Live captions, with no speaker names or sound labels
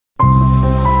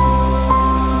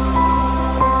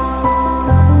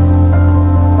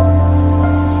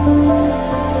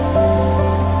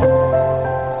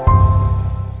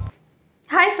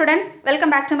students,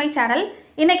 welcome back to my channel.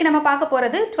 இன்னைக்கு நம்ம பார்க்க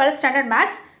போறது 12th standard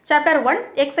maths chapter 1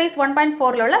 exercise 1.4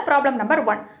 ல உள்ள problem number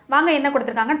 1. வாங்க என்ன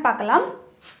கொடுத்திருக்காங்கன்னு பார்க்கலாம்.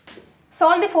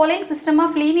 Solve the following system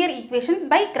of linear equation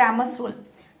by Cramer's rule.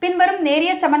 பின்வரும்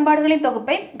நேரியல் சமன்பாடுகளின்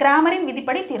தொகுப்பை கிராமரின்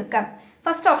விதிப்படி தீர்க்க.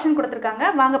 First option கொடுத்திருக்காங்க.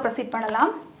 வாங்க proceed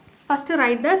பண்ணலாம். First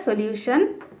write the solution.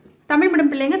 Tamil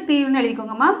medium பிள்ளைங்க தீர்வுன்னு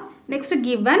எழுதிக்கோங்கம்மா. Next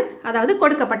given, அதாவது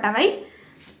கொடுக்கப்பட்டவை.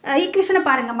 ஈக்குவேஷனை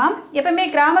பாருங்கம்மா. எப்பவுமே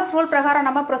கிராமர்ஸ் ரூல் பிரகாரம்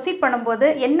நம்ம ப்ரொசீட் பண்ணும்போது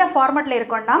என்ன ஃபார்மேட்டில்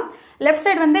இருக்கோம்னா லெஃப்ட்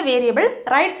சைடு வந்து வேரியபிள்,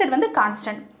 ரைட் சைடு வந்து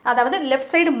கான்ஸ்டன்ட். அதாவது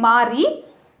லெஃப்ட் சைடு மாறி,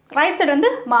 ரைட் சைடு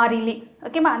வந்து மாறிலி.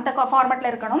 ஓகேம்மா, அந்த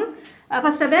ஃபார்மேட்டில் இருக்கணும்.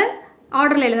 ஃபர்ஸ்ட் அதை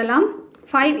ஆர்டரில் எழுதலாம்.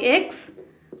 5x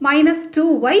minus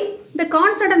 2y, இந்த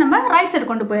கான்ஸ்டண்ட்டை நம்ம ரைட்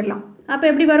சைடு கொண்டு போயிடலாம். அப்போ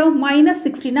எப்படி வரும்?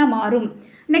 -16 மாறும்.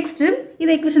 நெக்ஸ்ட்டு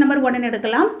இதை ஈக்குவேஷன் நம்பர் 1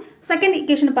 எடுக்கலாம். செகண்ட்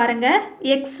ஈக்குவேஷன் பாருங்கள்.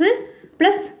 x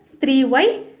 + 3y,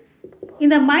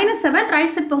 இந்த -7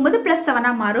 ரைட் சைட் போகும்போது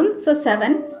 +7 மாறும். ஸோ 7,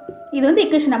 இது வந்து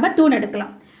ஈக்குவேஷன் நம்பர் 2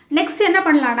 எடுக்கலாம். நெக்ஸ்ட் என்ன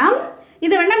பண்ணலாம்னா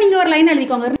இது வேணால் நீங்கள் ஒரு லைன்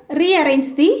எழுதிக்கோங்க. ரீஅரேஞ்ச்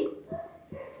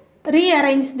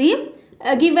தி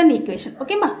given equation.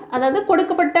 ஓகேம்மா, அதாவது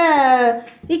கொடுக்கப்பட்ட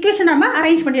ஈக்குவேஷன் நம்ம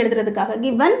அரேஞ்ச் பண்ணி எழுதுறதுக்காக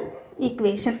given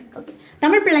equation. ஓகே,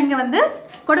 தமிழ் பிள்ளைங்க வந்து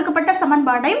கொடுக்கப்பட்ட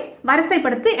சமன்பாடை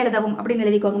வரிசைப்படுத்தி எழுதவும் அப்படின்னு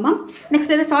எழுதிக்கோங்கம்மா.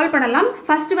 நெக்ஸ்ட் இதை சால்வ் பண்ணலாம்.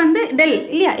 ஃபர்ஸ்ட் வந்து டெல்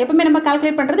இல்லையா, எப்பவுமே நம்ம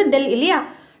கால்குலேட் பண்ணுறது டெல் இல்லையா.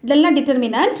 டெல்னா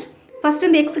டிட்டர்மினன்ட். ஃபஸ்ட்டு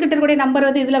இந்த எக்ஸ் கிட்ட இருக்கக்கூடிய நம்பர்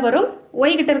வந்து இதில் வரும்,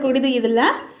 ஒய் கிட்ட இருக்கக்கூடியது இதில்,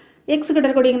 எக்ஸ் கிட்ட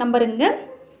இருக்கக்கூடிய நம்பர் இங்கே.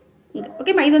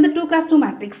 ஓகேம்மா, இது வந்து 2x2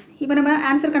 மேட்ரிக்ஸ். இப்போ நம்ம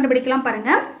ஆன்சர் கண்டுபிடிக்கலாம்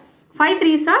பாருங்கள். 5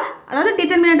 3s are, அதாவது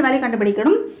டிட்டர்மினன்ட் வேல்யூ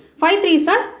கண்டுபிடிக்கணும். 5 3s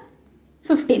are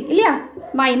 15 இல்லையா.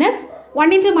 -1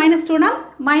 × -2 னா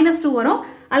 -2 வரும்.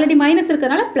 ஆல்ரெடி மைனஸ்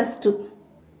இருக்கிறதுனால +2.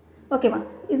 ஓகேம்மா,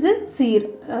 இது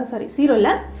 0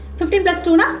 இல்லை. 15 +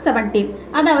 2 னா 17.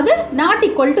 அதாவது நாட்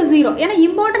ஈக்குவல் டு 0. ஏன்னா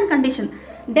important condition.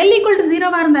 Del equal to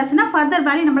 0 இருந்துச்சுன்னா ஃபர்தர்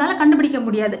வேல்யூ நம்மளால் கண்டுபிடிக்க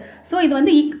முடியாது. ஸோ இது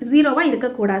வந்து 0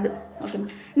 இருக்கக்கூடாது. ஓகேம்மா,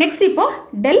 நெக்ஸ்ட் இப்போ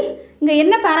டெல் இங்கே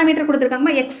என்ன பேராமீட்டர்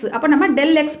கொடுத்துருக்காங்கம்மா? எக்ஸ். அப்போ நம்ம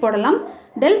டெல் எக்ஸ் போடலாம்.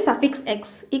 Del suffix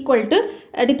X equal to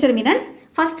determinant.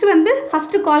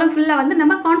 First காலம் ஃபுல்லாக வந்து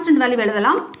நம்ம கான்ஸ்டன்ட் வேல்யூ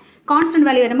எழுதலாம். கான்ஸ்டன்ட்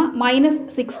வேல்யூ என்னமா?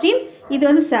 -16, இது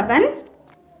வந்து 7,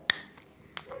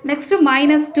 next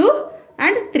 -2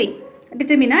 and 3.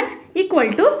 Determinant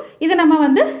equal to, இதை நம்ம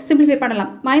வந்து சிம்பிளிஃபை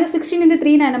பண்ணலாம். -16 ×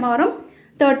 3 என்னமா வரும்?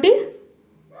 30,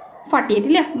 48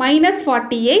 இல்லையா.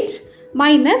 -48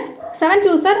 -7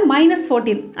 2s are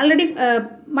 -14. ஆல்ரெடி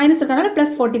மைனஸ் இருக்கனால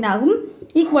 +14 ஆகும்.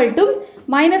 ஈக்குவல் டு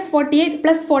 -48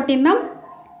 + 14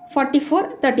 44,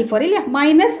 34 இல்லையா.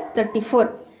 -34.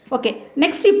 ஓகே,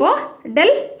 நெக்ஸ்ட் இப்போ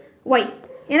டெல் ஒய்.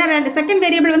 ஏன்னா செகண்ட்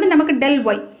வேரியபிள் வந்து நமக்கு டெல்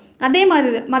ஒய். அதே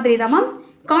மாதிரி தான்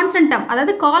கான்ஸ்டன்ட் டேர்ம்,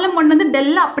 அதாவது காலம் 1 வந்து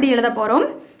டெல்ல அப்படி எழுத போகிறோம்.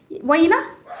 ஒய்னா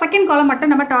செகண்ட் காலம்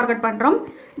மட்டும் நம்ம டார்கெட் பண்ணுறோம்.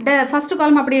 ஃபஸ்ட்டு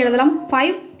காலம் அப்படி எழுதலாம்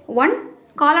 5 1.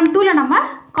 காலம் 2ல் நம்ம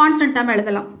கான்ஸ்டன்ட் டேர்ம்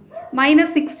எழுதலாம்.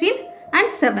 -16 and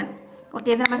 7. ஓகே,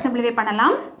 இதை நம்ம சிம்பிளிஃபை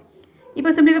பண்ணலாம். இப்போ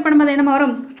சிம்பிளிஃபை பண்ணும்போது என்ன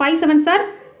வரும்? 5 7s are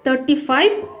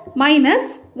 35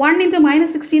 -1 ×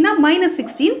 -16 னா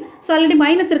 -16. ஸோ ஆல்ரெடி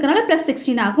மைனஸ் இருக்கனால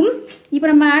 +16 ஆகும். இப்போ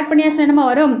நம்ம ஆட் பண்ணியாச்சுன்னா என்னமா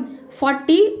வரும்?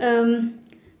 40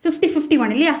 50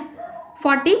 51 இல்லையா.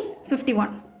 40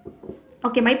 51.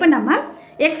 ஓகேம்மா, இப்போ நம்ம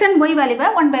எக்ஸ் அண்ட் ஒய் வேல்யூவை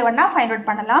 1 by 1 ஃபைண்ட் அவுட்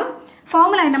பண்ணலாம்.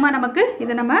 ஃபார்முலா என்னமா நமக்கு?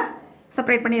 இதை நம்ம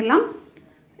செப்பரேட் பண்ணிடலாம்.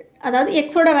 அதாவது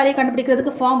எக்ஸோட வேல்யூ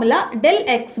கண்டுபிடிக்கிறதுக்கு formula Dell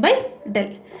X by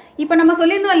del. இப்போ நம்ம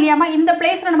சொல்லியிருந்தோம் இல்லையாமா, இந்த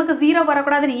பிளேஸில் நமக்கு 0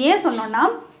 வரக்கூடாதுன்னு ஏன் சொன்னோன்னா,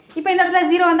 இப்போ இந்த இடத்துல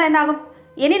 0 வந்தால் என்ன ஆகும்?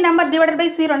 எனி நம்பர் டிவைடட் பை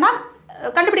 0னா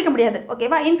கண்டுபிடிக்க முடியாது.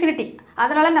 ஓகேவா, இன்ஃபினிட்டி.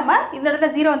 அதனால் நம்ம இந்த இடத்துல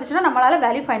 0 வந்துச்சுன்னா நம்மளால்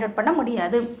வேல்யூ ஃபைண்ட் அவுட் பண்ண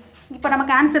முடியாது. இப்போ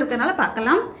நமக்கு ஆன்சர் இருக்கிறதுனால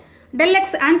பார்க்கலாம். டெல்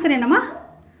எக்ஸ் ஆன்சர் என்னமா?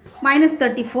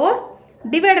 -34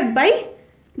 டிவைடட் பை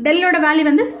டெல்லோட வேல்யூ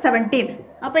வந்து 17.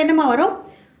 அப்போ என்னமா வரும்?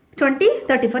 20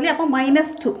 34. அப்போ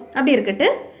 -2 அப்படி இருக்கட்டு.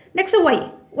 நெக்ஸ்ட்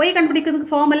ஒய்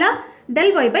கண்டுபிடிக்கிறதுக்கு formula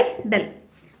del Y by del.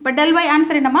 இப்போ டெல் ஒய்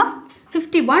ஆன்சர் என்னமா?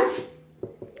 51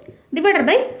 டிவைடட்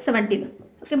பை 17.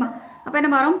 ஓகேம்மா, அப்போ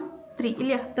என்ன வரும்? 3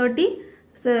 இல்லையா. 30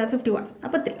 51,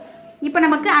 அப்போ 3. இப்போ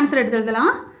நமக்கு ஆன்சர் எடுத்து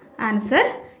எழுதலாம். ஆன்சர்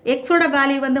எக்ஸோட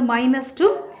வேல்யூ வந்து -2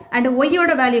 அண்ட்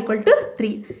ஒய்யோட வேல்யூ ஈக்குவல் டு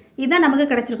 3. இதுதான் நமக்கு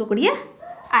கிடைச்சிருக்கக்கூடிய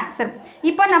ஆன்சர்.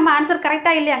 இப்போ நம்ம ஆன்சர்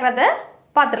கரெக்டாக இல்லையாங்கிறத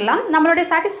பார்த்துடலாம். நம்மளுடைய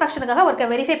சாட்டிஸ்ஃபேக்ஷனுக்காக ஒருக்க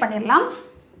வெரிஃபை பண்ணிடலாம்.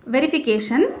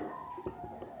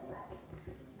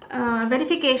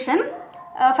 வெரிஃபிகேஷன்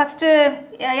ஃபஸ்ட்டு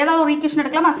ஏதாவது ஒரு ஈக்குவேஷன்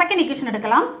எடுக்கலாமா? செகண்ட் ஈக்குவேஷன்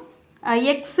எடுக்கலாம்.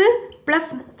 X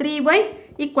 + 3y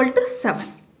 = 7.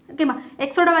 ஓகேம்மா,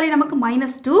 எக்ஸோட வேல்யூ நமக்கு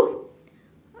 -2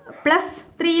 +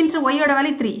 3 × ஒய்யோட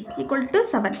வேல்யூ 3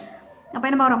 = 7. அப்போ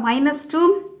என்ன வரும்? -2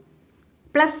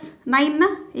 + 9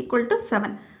 =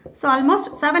 7. So almost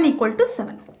 7 =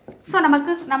 7. ஸோ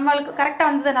நம்மளுக்கு கரெக்டாக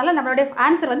வந்ததுனால நம்மளுடைய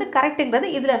ஆன்சர் வந்து கரெக்டுங்கிறது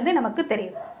இதுலேருந்து நமக்கு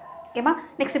தெரியுது. ஓகேம்மா,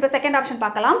 நெக்ஸ்ட் இப்போ செகண்ட் ஆப்ஷன்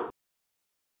பார்க்கலாம்.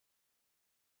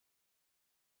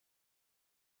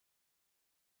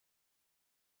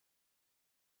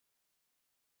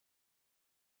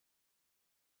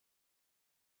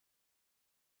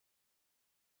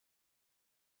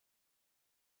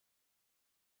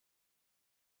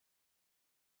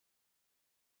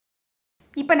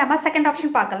 இப்போ நம்ம செகண்ட்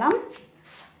ஆப்ஷன் பார்க்கலாம்.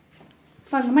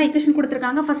 பாருங்கம்மா, ஈக்குவேஷன்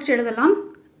கொடுத்துருக்காங்க. ஃபர்ஸ்ட் எழுதலாம்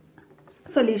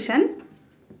சொல்யூஷன்.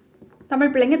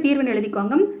 தமிழ் பிள்ளைங்க தீர்வுன்னு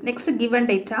எழுதிக்கோங்க. Next given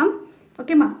data.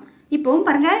 ஓகேம்மா, இப்போ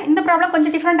பாருங்கள், இந்த ப்ராப்ளம்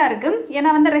கொஞ்சம் டிஃப்ரெண்ட்டாக இருக்குது. ஏன்னா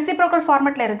வந்து ரெசிப்ரோக்கல்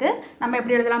ஃபார்மேட்டில் இருக்குது. நம்ம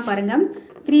எப்படி எழுதலாம் பாருங்கள்.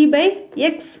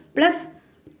 3/x +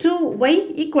 2y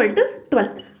 =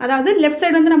 12. அதாவது லெஃப்ட்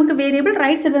சைடு வந்து நமக்கு வேரியபிள்,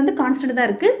 ரைட் சைடு வந்து கான்ஸ்டன்ட் தான்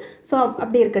இருக்குது. ஸோ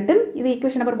அப்படி இருக்கட்டும். இது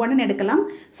ஈக்குவேஷன் நம்பர் 1ன்னு எடுக்கலாம்.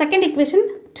 Second equation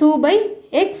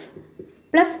 2/x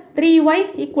 + 3y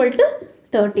 =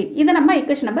 13. இதை நம்ம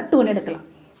ஈக்குவேஷன் நம்பர் 2ன்னு எடுக்கலாம்.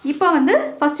 இப்போ வந்து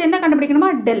ஃபஸ்ட் என்ன கண்டுபிடிக்கணுமா?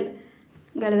 டெல்.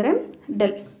 இங்கே எழுதுகிறேன்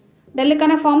டெல்.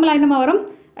 டெல்லுக்கான ஃபார்முலா என்னமா வரும்?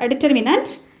 டிட்டர்மினன்ட்.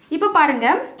 இப்போ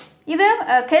பாருங்கள், இது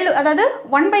அதாவது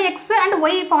 1/x அண்ட்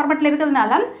y ஃபார்மேட்டில்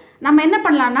இருக்கிறதுனால நம்ம என்ன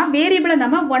பண்ணலாம்னா வேரியபிளை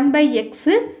நம்ம 1/x,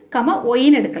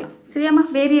 yன்னு எடுக்கலாம். சரியாம்மா?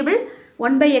 Variable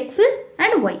 1/x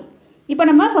and y. இப்போ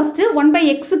நம்ம ஃபஸ்ட்டு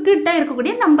 1/x கிட்ட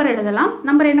இருக்கக்கூடிய நம்பர் எழுதலாம்.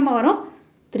 நம்பர் என்னமா வரும்?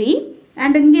 3.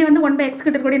 அண்ட் இங்கே வந்து 1/x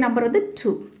கிட்ட இருக்கக்கூடிய நம்பர் வந்து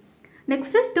 2.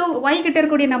 நெக்ஸ்ட்டு 2y கிட்ட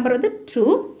இருக்கக்கூடிய நம்பர் வந்து 2.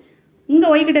 இங்கே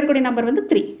y கிட்ட இருக்கக்கூடிய நம்பர் வந்து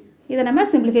 3. இதை நம்ம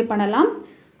சிம்பிளிஃபை பண்ணலாம்.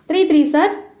 3 3s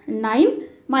are 9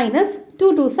 minus 2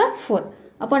 2s are 4.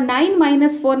 அப்போ 9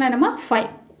 minus 4 நம்ம 5.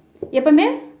 எப்பவுமே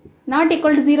நாட்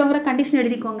ஈக்குவல் டு 0ங்கிற கண்டிஷன்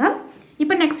எழுதிக்கோங்க.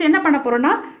 இப்போ நெக்ஸ்ட் என்ன பண்ண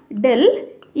போகிறோம்னா டெல்.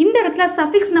 இந்த இடத்துல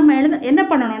சஃபிக்ஸ் நம்ம என்ன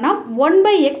பண்ணணும்னா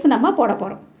 1/x நம்ம போட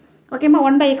போகிறோம். ஓகேம்மா?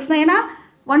 1/x தான். ஏன்னா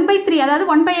 1/3, அதாவது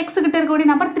 1/x கிட்ட இருக்கக்கூடிய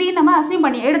நம்பர் 3 நம்ம அசியூம்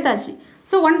பண்ணி எடுத்தாச்சு.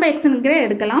 ஸோ 1/xங்கிற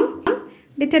எடுக்கலாம்.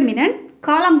 டிட்டர்மினன்ட்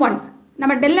காலம் 1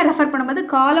 நம்ம டெல்லை ரெஃபர் பண்ணும்போது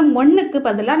காலம் 1க்கு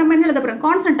பதிலாக நம்ம என்ன எழுத போகிறோம்?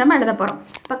 கான்ஸ்டன்ட் டேர்ம் எழுத போகிறோம்.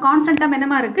 இப்போ கான்ஸ்டன்ட் டேர்ம்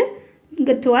என்னமா இருக்குது?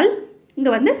 இங்கே 12,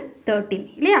 இங்கே வந்து 13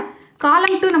 இல்லையா?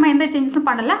 காலம் 2 நம்ம எந்த சேஞ்சஸும்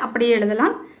பண்ணலை, அப்படியே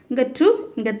எழுதலாம். இங்கே 2,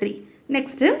 இங்கே 3.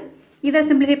 நெக்ஸ்ட்டு இதை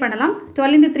சிம்பிளிஃபை பண்ணலாம்.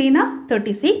 12 × 3 =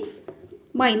 36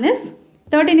 மைனஸ்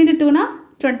 13 × 2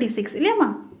 = 26 இல்லையாம்மா?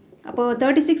 அப்போது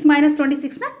 36 -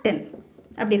 26 = 10.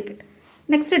 அப்படி இருக்குது.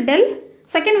 Next del.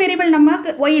 செகண்ட் வேரியபிள் நமக்கு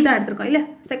y தான் எடுத்திருக்கோம் இல்லை?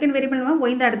 செகண்ட் வேரியபிள் நம்ம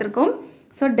y தான் எடுத்திருக்கோம்.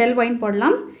 ஸோ டெல் ஒய்ன்னு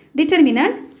போடலாம்.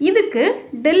 டிட்டர்மினன்ட் இதுக்கு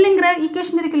டெல்லுங்கிற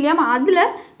ஈக்குவேஷன் இருக்குது இல்லையாமா?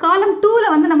 அதில் காலம் 2ல்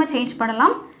வந்து நம்ம சேஞ்ச்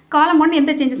பண்ணலாம். காலம் 1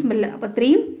 எந்த சேஞ்சஸும் இல்லை. அப்போ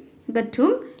 3, இங்கே 2.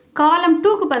 காலம்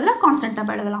 2க்கு பதிலாக கான்ஸ்டன்ட்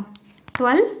டேர்ம் எழுதலாம்.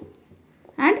 12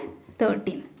 and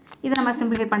 13. இதை நம்ம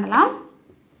சிம்பிளிஃபை பண்ணலாம்.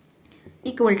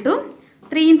 ஈக்குவல் டு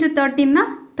 3 × 13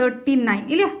 = 39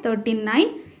 இல்லையா? 39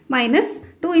 மைனஸ்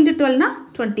 2 × 12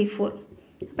 = 24.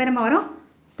 இப்போ நம்ம வரும்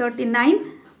 39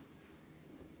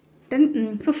 10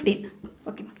 15.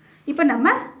 ஓகே, இப்போ நம்ம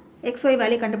xy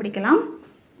வேல்யூ கண்டுபிடிக்கலாம்.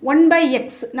 1/x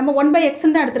நம்ம 1/x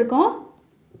தான் எடுத்திருக்கோம்.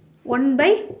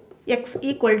 1/x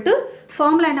 =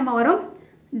 ஃபார்முலா என்னமா வரும்?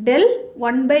 டெல்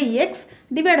 1/x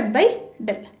 /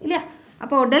 டெல் இல்லையா?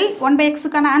 அப்போது டெல்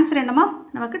 1/xக்கான ஆன்சர் என்னமா?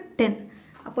 நமக்கு 10.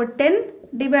 அப்போ 10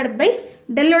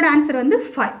 / டெல்லோட ஆன்சர் வந்து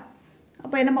 5.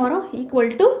 அப்போ என்னமா வரும்?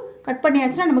 ஈக்குவல் டு கட்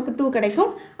பண்ணியாச்சுன்னா நமக்கு 2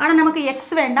 கிடைக்கும். ஆனால் நமக்கு x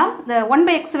வேண்டாம், இந்த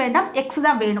 1/x வேண்டாம், x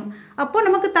தான் வேணும். அப்போது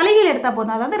நமக்கு தலைகீழ் எடுத்தால்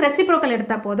போதும், அதாவது ரெசிப்ரோக்கல்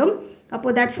எடுத்தால் போதும்.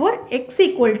 அப்போது therefore x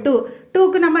 =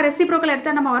 2க்கு நம்ம ரெசிப்ரோக்கல்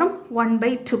எடுத்தால் நம்ம வரும்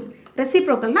 1/2.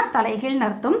 ரெசிப்ரோக்கல்னா தலைகீழ்னு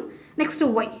அர்த்தம். Next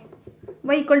y.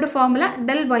 y = formula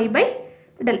del y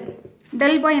 / del.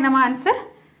 Del y நம்ம ஆன்சர்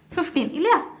 15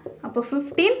 இல்லையா? அப்போ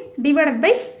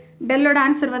 15 / டெல்லோட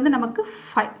ஆன்சர் வந்து நமக்கு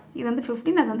 5. இது வந்து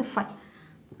 15, அது வந்து 5.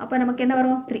 அப்போ நமக்கு என்ன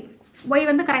வரும்? 3. y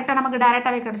வந்து கரெக்டாக நமக்கு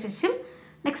டைரெக்டாகவே கிடச்சிச்சு.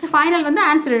 நெக்ஸ்ட் ஃபைனல் வந்து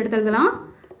ஆன்சர் எடுத்து எழுதலாம்.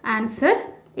 Answer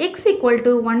x =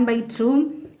 1/2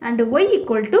 and y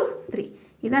 = 3.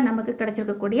 இதான் நமக்கு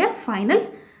கிடச்சிருக்கக்கூடிய ஃபைனல்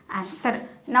ஆன்சர்.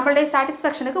 நம்மளுடைய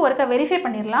சாட்டிஸ்ஃபேக்ஷனுக்கு ஒருக்கா வெரிஃபை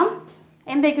பண்ணிடலாம்.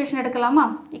 எந்த ஈக்குவேஷன் எடுக்கலாமா?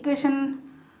 ஈக்குவேஷன்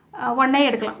 1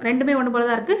 எடுக்கலாம். ரெண்டுமே ஒன்று போல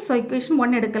தான் இருக்குது. ஸோ ஈக்குவேஷன்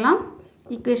 1 எடுக்கலாம்.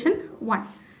 ஈக்குவேஷன் 1.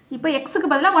 இப்போ எக்ஸுக்கு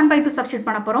பதிலாக 1/2 சப்ஸ்டியூட்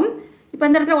பண்ண போகிறோம். இப்போ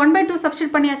இந்த இடத்துல 1/2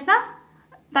 சப்ஸ்டியூட் பண்ணியாச்சுன்னா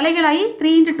தலைகளாகி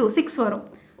 3 × 2 6 வரும்.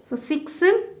 ஸோ 6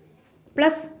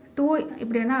 + 2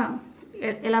 இப்படி வேணால்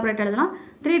எலாபரேட் எழுதலாம்.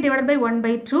 3 /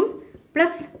 1/2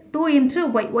 ப்ளஸ் 2 ×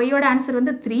 y. ஒய்யோட ஆன்சர்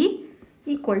வந்து 3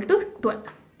 = 12.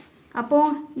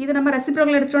 அப்போது இது நம்ம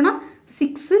ரெசிப்ரோக்கல் எடுத்துட்டோன்னா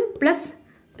 6 +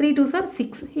 3 2s are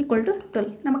 6 = 12.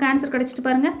 நமக்கு ஆன்சர் கிடச்சிட்டு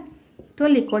பாருங்கள்.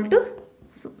 12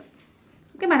 = சூப்பர்.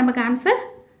 ஓகேம்மா, நமக்கு ஆன்சர்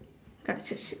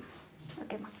கிடச்சிருச்சு.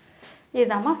 ஓகேம்மா,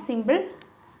 இதுதாம்மா சிம்பிள்